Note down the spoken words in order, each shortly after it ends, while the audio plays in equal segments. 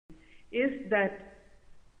is that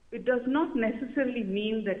it does not necessarily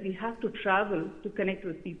mean that we have to travel to connect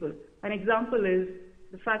with people. An example is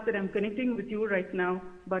the fact that I'm connecting with you right now,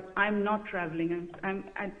 but I'm not traveling. I'm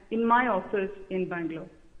in my office in Bangalore.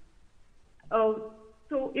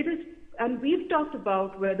 So it is, and we've talked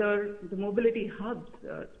about whether the mobility hubs,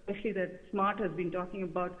 especially that SMART has been talking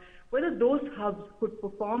about, whether those hubs could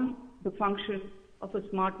perform the function of a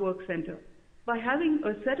smart work center. By having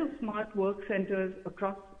a set of smart work centers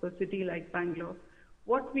across a city like Bangalore,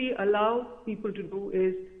 what we allow people to do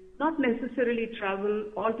is not necessarily travel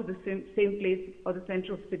all to the same place or the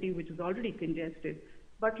center of the city, which is already congested,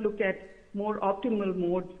 but look at more optimal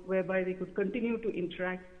modes whereby they could continue to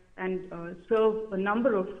interact and serve a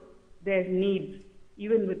number of their needs,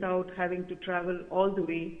 even without having to travel all the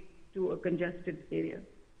way to a congested area.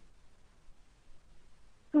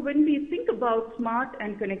 So when we think about smart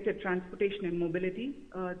and connected transportation and mobility,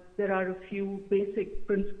 there are a few basic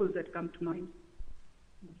principles that come to mind.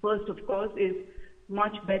 The first, of course, is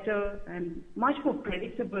much better and much more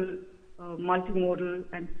predictable multimodal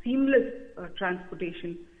and seamless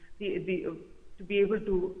transportation, to be able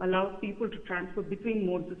to allow people to transfer between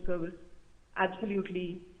modes of service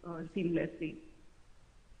absolutely seamlessly.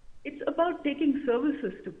 It's about taking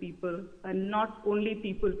services to people and not only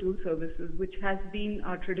people to services, which has been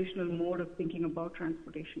our traditional mode of thinking about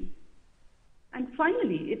transportation. And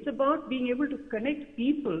finally, it's about being able to connect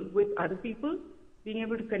people with other people, being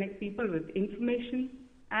able to connect people with information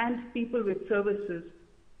and people with services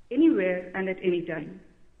anywhere and at any time.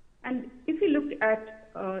 And if you look at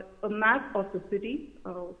a map of the city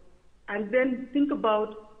and then think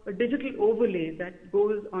about a digital overlay that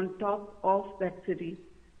goes on top of that city,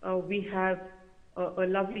 we have a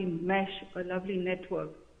lovely mesh, a lovely network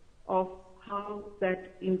of how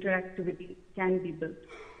that interactivity can be built.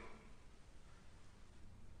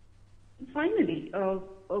 And finally, a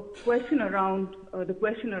question around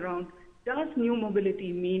does new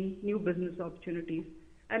mobility mean new business opportunities?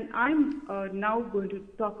 And I'm now going to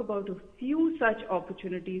talk about a few such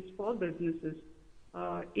opportunities for businesses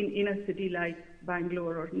in a city like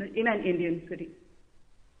Bangalore or in an Indian city.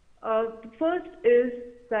 The first is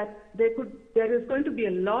that there is going to be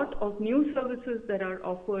a lot of new services that are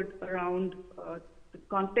offered around the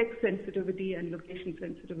context sensitivity and location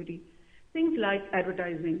sensitivity. Things like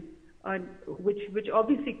advertising, which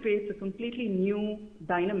obviously creates a completely new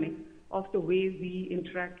dynamic of the way we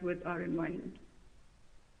interact with our environment.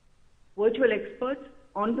 Virtual experts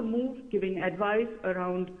on the move giving advice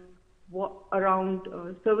around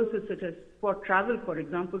services such as for travel, for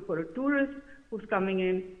example, for a tourist who's coming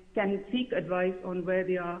in, can seek advice on where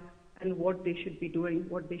they are and what they should be doing,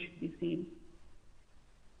 what they should be seeing.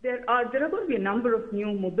 There are going to be a number of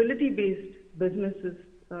new mobility-based businesses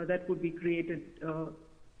that would be created,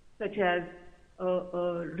 such as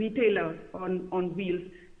a retailer on wheels,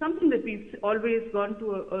 something that we've always gone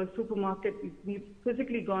to a supermarket. We've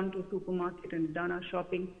physically gone to a supermarket and done our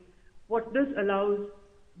shopping. What this allows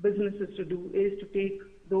businesses to do is to take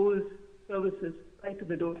those services right to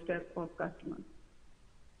the doorstep of customers.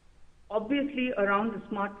 Obviously, around the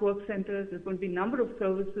smart work centers, there's going to be a number of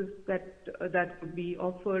services that would be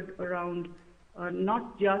offered around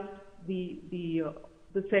not just the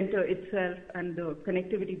center itself and the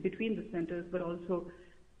connectivity between the centers, but also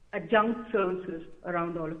adjunct services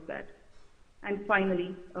around all of that. And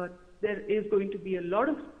finally, there is going to be a lot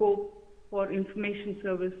of scope for information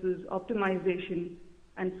services, optimization,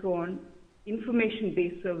 and so on,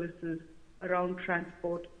 information-based services around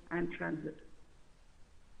transport and transit.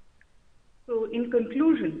 So in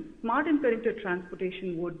conclusion, smart and connected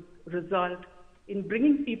transportation would result in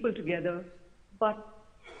bringing people together, but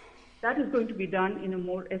that is going to be done in a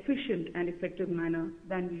more efficient and effective manner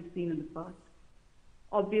than we've seen in the past.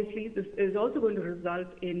 Obviously, this is also going to result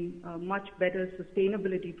in much better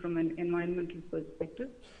sustainability from an environmental perspective.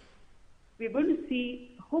 We're going to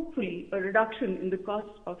see, hopefully, a reduction in the cost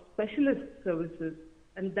of specialist services,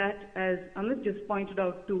 and that, as Amit just pointed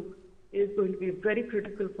out too, is going to be very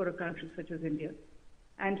critical for a country such as India.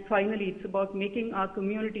 And finally, it's about making our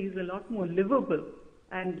communities a lot more livable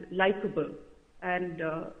and likable, and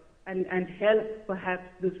help perhaps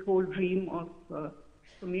this whole dream of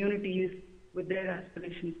communities with their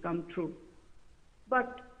aspirations come true.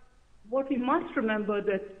 But what we must remember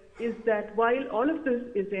is that while all of this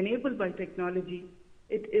is enabled by technology,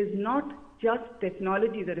 it is not just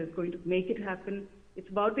technology that is going to make it happen. It's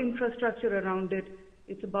about the infrastructure around it.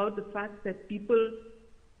 It's about the fact that people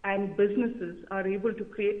and businesses are able to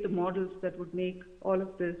create the models that would make all of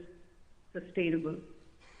this sustainable.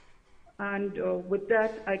 And with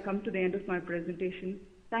that, I come to the end of my presentation.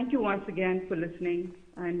 Thank you once again for listening,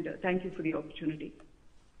 and thank you for the opportunity.